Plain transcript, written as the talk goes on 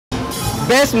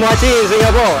best muaci in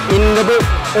Singapore. In the book,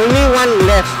 only one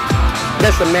left.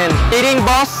 That's the man. Eating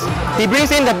boss. He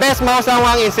brings in the best Mao San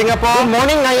Wang in Singapore. Good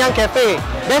morning Nanyang Cafe.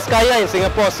 Best kaya in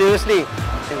Singapore, seriously.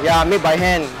 Yeah, made by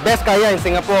hand. Best kaya in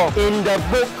Singapore. In the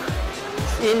book.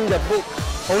 In the book.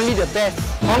 Only the best.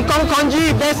 Hong Kong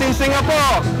congee, best in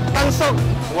Singapore. Tan Sok.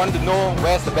 You want to know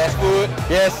where's the best food?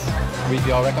 Yes. With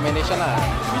your recommendation,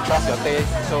 we trust your taste.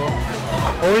 So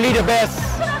only the best.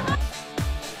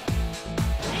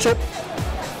 Chop.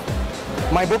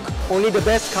 My book, Only the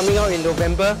Best, coming out in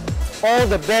November. All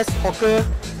the best hawker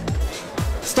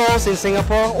stores in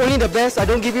Singapore. Only the best. I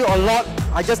don't give you a lot.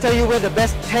 I just tell you where the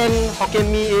best 10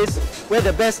 Hokkien mee is, where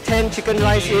the best 10 chicken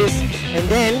rice is, and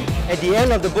then at the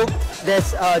end of the book,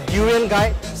 there's a durian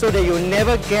guide so that you'll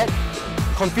never get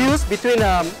confused between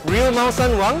real Mao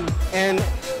San Wang and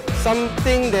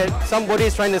something that somebody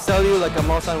is trying to sell you like a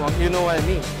Mao San Wang. You know what I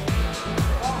mean?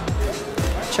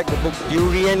 Check the book.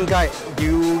 Durian guide.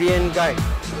 Durian guide.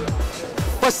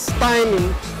 First time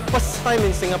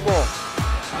in Singapore.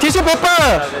 Tissue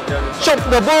paper. Chop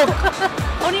the book.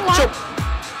 Only one. Chop.